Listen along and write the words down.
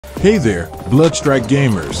Hey there, Bloodstrike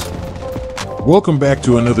gamers. Welcome back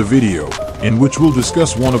to another video, in which we'll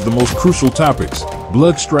discuss one of the most crucial topics,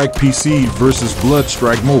 Bloodstrike PC versus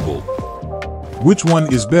Bloodstrike Mobile. Which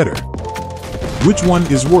one is better? Which one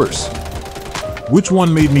is worse? Which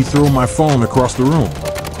one made me throw my phone across the room?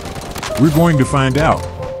 We're going to find out.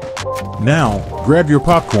 Now, grab your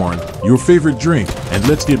popcorn, your favorite drink, and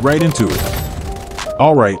let's get right into it.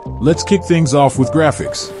 Alright, let's kick things off with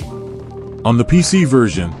graphics. On the PC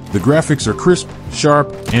version, the graphics are crisp,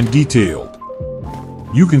 sharp, and detailed.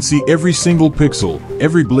 You can see every single pixel,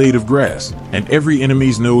 every blade of grass, and every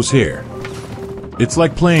enemy's nose hair. It's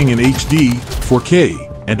like playing in HD,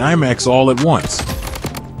 4K, and IMAX all at once.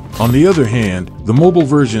 On the other hand, the mobile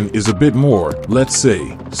version is a bit more, let's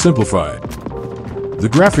say, simplified. The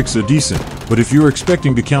graphics are decent, but if you're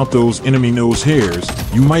expecting to count those enemy nose hairs,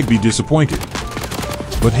 you might be disappointed.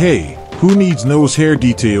 But hey, who needs nose hair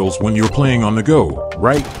details when you're playing on the go,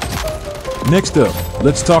 right? Next up,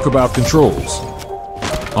 let's talk about controls.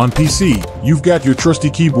 On PC, you've got your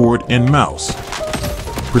trusty keyboard and mouse.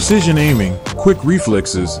 Precision aiming, quick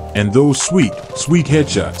reflexes, and those sweet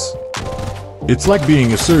headshots. It's like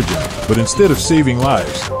being a surgeon, but instead of saving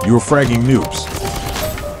lives, you're fragging noobs.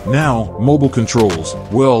 Now, mobile controls,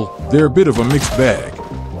 well, they're a bit of a mixed bag.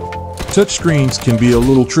 Touchscreens can be a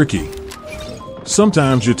little tricky.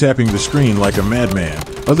 Sometimes you're tapping the screen like a madman,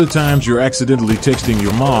 other times you're accidentally texting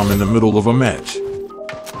your mom in the middle of a match.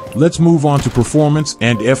 Let's move on to performance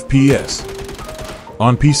and FPS.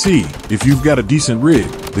 On PC, if you've got a decent rig,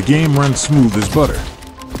 the game runs smooth as butter.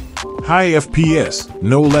 High FPS,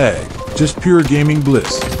 no lag, just pure gaming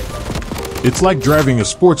bliss. It's like driving a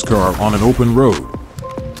sports car on an open road.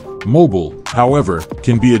 Mobile, however,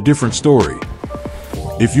 can be a different story.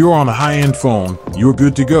 If you're on a high-end phone, you're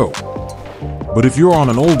good to go. But if you're on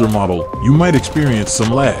an older model, you might experience some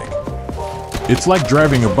lag. It's like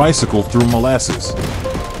driving a bicycle through molasses.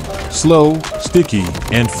 Slow, sticky,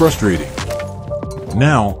 and frustrating.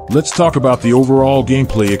 Now, let's talk about the overall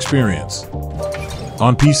gameplay experience.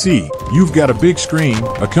 On PC, you've got a big screen,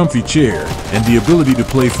 a comfy chair, and the ability to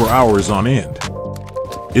play for hours on end.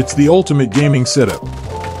 It's the ultimate gaming setup.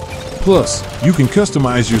 Plus, you can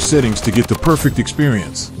customize your settings to get the perfect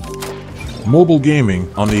experience. Mobile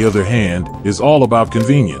gaming, on the other hand, is all about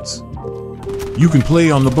convenience. You can play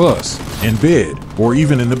on the bus, in bed, or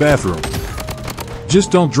even in the bathroom.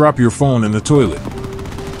 Just don't drop your phone in the toilet.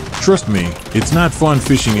 Trust me, it's not fun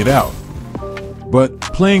fishing it out. But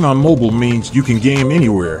playing on mobile means you can game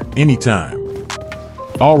anywhere, anytime.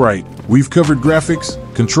 Alright, we've covered graphics,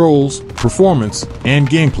 controls, performance, and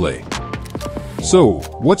gameplay. So,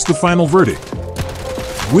 what's the final verdict?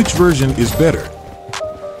 Which version is better?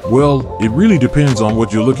 Well, it really depends on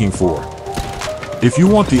what you're looking for. If you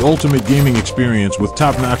want the ultimate gaming experience with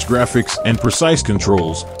top-notch graphics and precise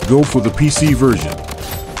controls, go for the PC version.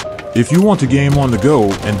 If you want to game on the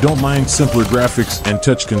go and don't mind simpler graphics and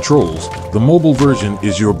touch controls, the mobile version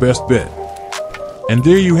is your best bet. And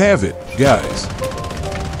there you have it, guys.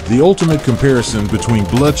 The ultimate comparison between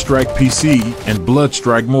Bloodstrike PC and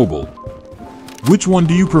Bloodstrike Mobile. Which one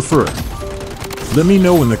do you prefer? Let me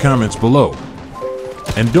know in the comments below.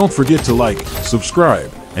 And don't forget to like,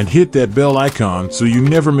 subscribe, and hit that bell icon so you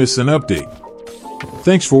never miss an update.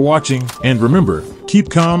 Thanks for watching, and remember, keep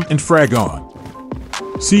calm and frag on.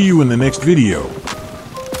 See you in the next video.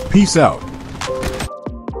 Peace out.